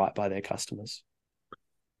that does right by their customers.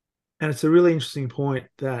 And it's a really interesting point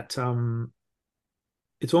that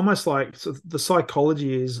it's almost like, so the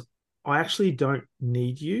psychology is, I actually don't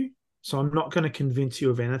need you, so I'm not going to convince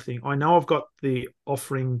you of anything. I know I've got the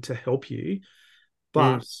offering to help you,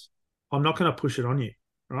 Mm, but I'm not going to push it on you,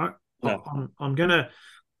 right? no, I'm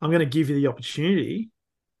gonna give you the opportunity,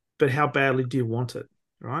 but how badly do you want it,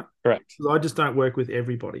 right? correct. Because I just don't work with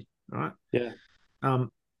everybody, right? Yeah.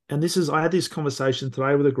 Um, and I had this conversation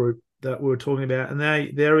today with a group that we were talking about, and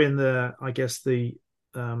they're in the, I guess, the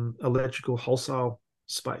electrical wholesale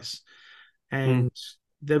space, Mm, and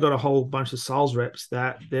they've got a whole bunch of sales reps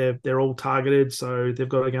that they're all targeted, so they've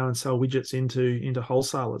got to go and sell widgets into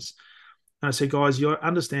wholesalers. And I said, guys, you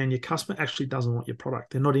understand your customer actually doesn't want your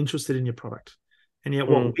product. They're not interested in your product. And yet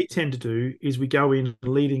what Mm. we tend to do is we go in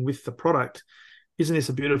leading with the product. Isn't this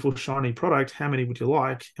a beautiful, shiny product? How many would you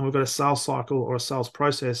like? And we've got a sales cycle or a sales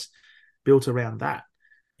process built around that.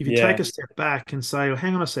 If you take Yeah. a step back and say, well,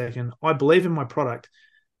 hang on a second, I believe in my product,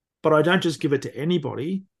 but I don't just give it to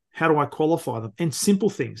anybody. How do I qualify them? And simple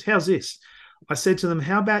things. How's this? I said to them,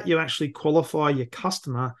 how about you actually qualify your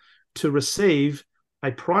customer to receive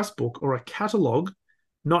a price book or a catalog,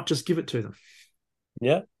 not just give it to them?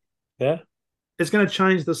 Yeah. Yeah. It's going to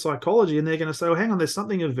change the psychology, and they're going to say, well, hang on, there's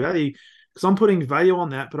something of value because I'm putting value on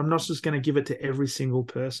that, but I'm not just going to give it to every single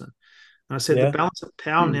person. And I said, the Yeah. balance of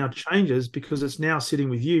power now changes because it's now sitting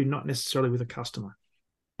with you, not necessarily with a customer.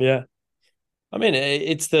 Yeah. I mean,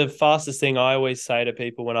 it's the fastest thing I always say to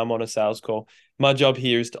people when I'm on a sales call. My job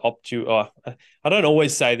here is to opt you. Oh, I don't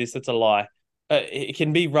always say this. That's a lie. It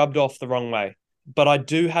can be rubbed off the wrong way. But I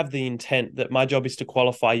do have the intent that my job is to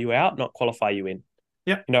qualify you out, not qualify you in.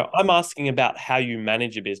 Yep. I'm asking about how you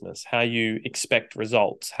manage your business, how you expect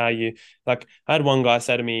results, how you like. I had one guy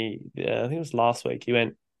say to me, I think it was last week. He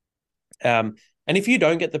went, and if you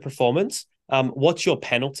don't get the performance, what's your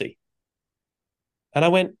penalty? And I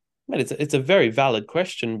went, man, it's a very valid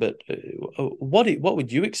question, but what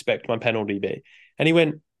would you expect my penalty be? And he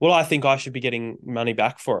went, well, I think I should be getting money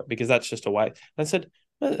back for it because that's just a way. And I said,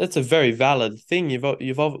 that's a very valid thing.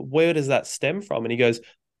 Where does that stem from? And he goes,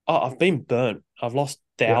 oh, I've been burnt. I've lost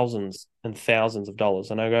Yep. thousands and thousands of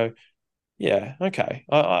dollars. And I go, yeah, okay.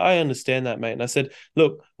 I understand that, mate. And I said,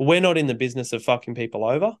 look, we're not in the business of fucking people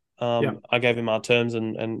over. Yep. I gave him our terms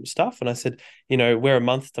and stuff. And I said, we're a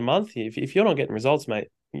month to month. If you're not getting results, mate,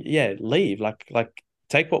 yeah, leave. Like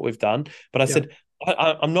take what we've done. But I Yep. said,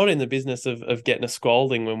 I'm not in the business of getting a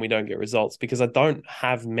scolding when we don't get results because I don't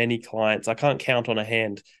have many clients. I can't count on a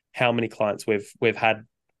hand how many clients we've had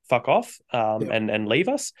fuck off Yep. and leave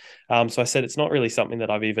us. So I said it's not really something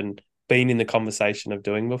that I've even been in the conversation of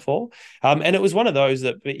doing before. And it was one of those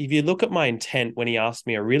that if you look at my intent when he asked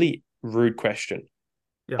me a really rude question,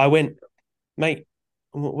 Yep. I went, mate,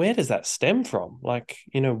 where does that stem from? Like,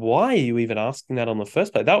 why are you even asking that on the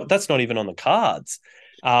first place? That's not even on the cards.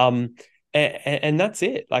 And that's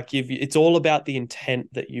it. Like, it's all about the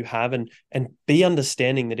intent that you have, and be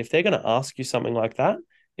understanding that if they're going to ask you something like that,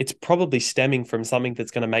 it's probably stemming from something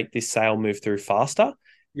that's going to make this sale move through faster.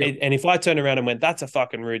 Yep. And if I turn around and went, that's a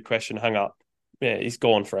fucking rude question, hung up, yeah, he's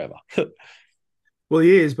gone forever. Well,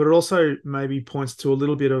 he is, but it also maybe points to a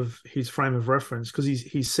little bit of his frame of reference because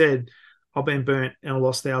he said, I've been burnt and I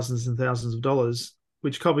lost thousands and thousands of dollars,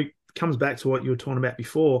 which probably comes back to what you were talking about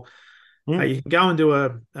before. Mm, You can go and do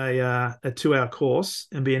a 2 hour course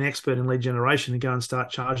and be an expert in lead generation and go and start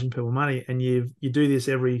charging people money. And you do this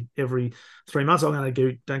every 3 months. I'm going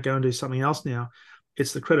to don't go and do something else now.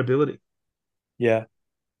 It's the credibility. yeah,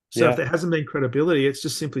 So if yeah, there hasn't been credibility, it's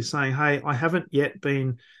just simply saying, hey, I haven't yet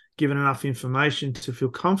been given enough information to feel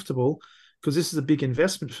comfortable because this is a big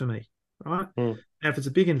investment for me, right? mm, Now, if it's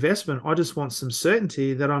a big investment, I just want some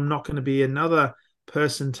certainty that I'm not going to be another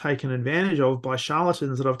person taken advantage of by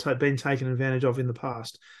charlatans that I've been taken advantage of in the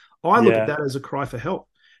past. I look at yeah, that as a cry for help.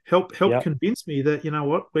 Help yeah, convince me that, you know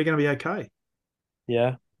what, we're going to be okay.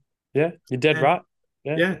 yeah, yeah. You're dead And right.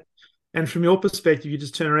 Yeah, yeah. And from your perspective, you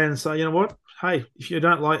just turn around and say, you know what? Hey, if you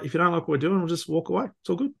don't like what we're doing, we'll just walk away. It's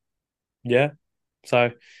all good. yeah.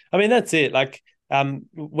 So, I mean, that's it. Like,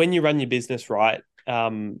 when you run your business right,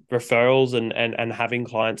 referrals and having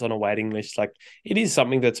clients on a waiting list, like it is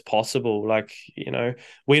something that's possible. Like,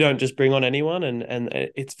 we don't just bring on anyone, and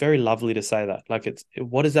it's very lovely to say that. Like,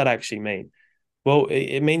 what does that actually mean? Well,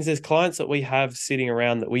 it means there's clients that we have sitting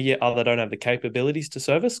around that we either don't have the capabilities to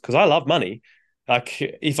service because I love money. Like,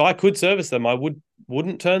 if I could service them, I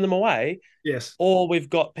wouldn't turn them away, Yes. or we've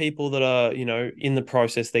got people that are in the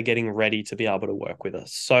process, they're getting ready to be able to work with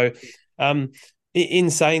us. So in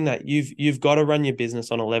saying that, you've got to run your business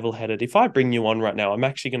on a level headed. If I bring you on right now, I'm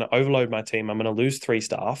actually going to overload my team, I'm going to lose 3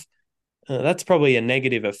 staff. That's probably a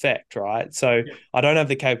negative effect, right? So Yeah. I don't have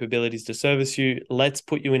the capabilities to service you. Let's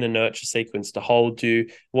put you in a nurture sequence to hold you.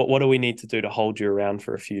 What do we need to do to hold you around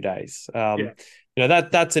for a few days? Yeah.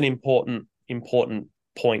 That's an important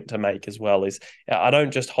point to make as well. Is I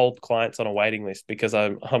don't just hold clients on a waiting list because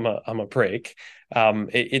I'm a prick.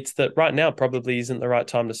 It's that right now probably isn't the right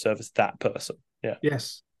time to service that person. Yeah,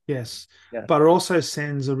 Yes. Yes. yeah, But it also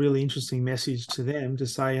sends a really interesting message to them to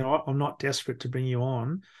say, you know what, I'm not desperate to bring you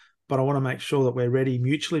on, but I want to make sure that we're ready,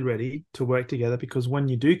 mutually ready to work together because when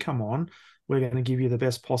you do come on, we're going to give you the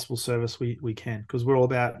best possible service we can because we're all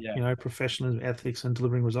about, yeah, professionalism, ethics, and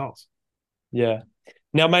delivering results. yeah.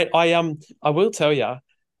 Now, mate, I will tell you.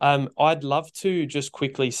 I'd love to just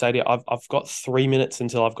quickly say to you, I've got 3 minutes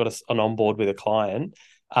until I've got an on board with a client.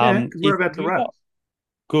 Yeah, because we're If about to you wrap. got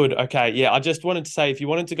Good. Okay. Yeah. I just wanted to say if you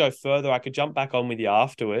wanted to go further, I could jump back on with you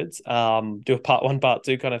afterwards. Do a part one, part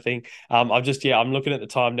two kind of thing. I'm looking at the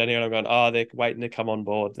time down here and I'm going, oh, they're waiting to come on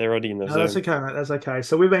board. They're already in the No, that's Zoom. okay, mate. That's okay.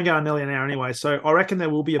 So we've been going nearly an hour anyway. So I reckon there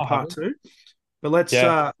will be a Oh, have part we? two. But let's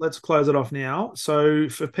Yeah. let's close it off now. So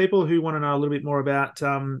for people who want to know a little bit more about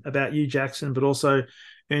you, Jackson, but also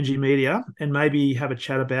Earngey Media, and maybe have a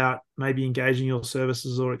chat about maybe engaging your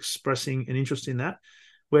services or expressing an interest in that,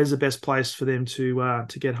 where's the best place for them to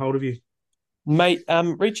get hold of you? Mate,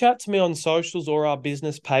 reach out to me on socials or our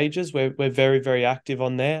business pages. We're very, very active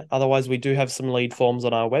on there. Otherwise, we do have some lead forms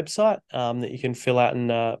on our website that you can fill out and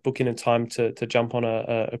book in a time to jump on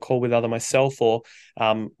a call with either myself or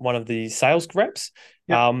one of the sales reps.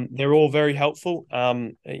 Yep. They're all very helpful.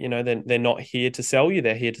 They're not here to sell you.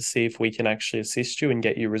 They're here to see if we can actually assist you and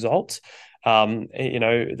get you results. The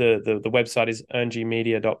website is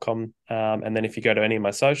earngemedia.com. And then if you go to any of my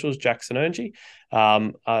socials, Jackson Earngey,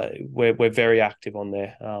 we're very active on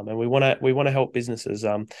there. And we want to help businesses.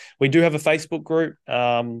 We do have a Facebook group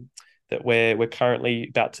that we're currently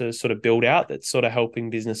about to sort of build out that's sort of helping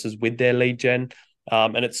businesses with their lead gen.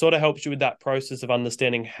 And it sort of helps you with that process of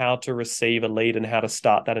understanding how to receive a lead and how to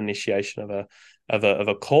start that initiation of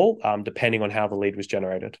a call, depending on how the lead was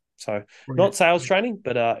generated. So not Brilliant. sales training,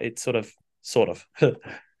 but it's sort of.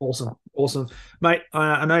 Awesome, mate.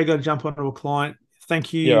 I know you got to jump onto a client.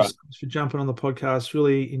 Thank you Yeah. so much for jumping on the podcast.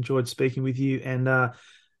 Really enjoyed speaking with you, and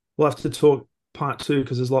we'll have to talk part two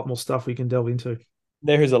because there's a lot more stuff we can delve into.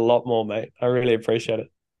 There is a lot more, mate. I really appreciate it.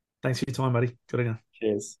 Thanks for your time, buddy. Gotta go.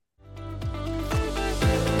 Cheers.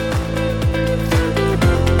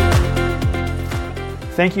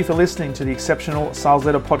 Thank you for listening to the Exceptional Sales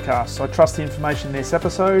Leader Podcast. I trust the information in this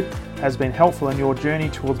episode has been helpful in your journey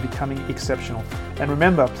towards becoming exceptional. And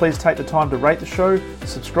remember, please take the time to rate the show,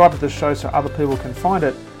 subscribe to the show so other people can find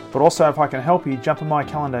it, but also if I can help you, jump on my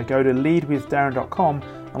calendar, go to leadwithdarren.com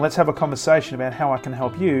and let's have a conversation about how I can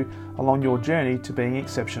help you along your journey to being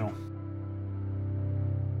exceptional.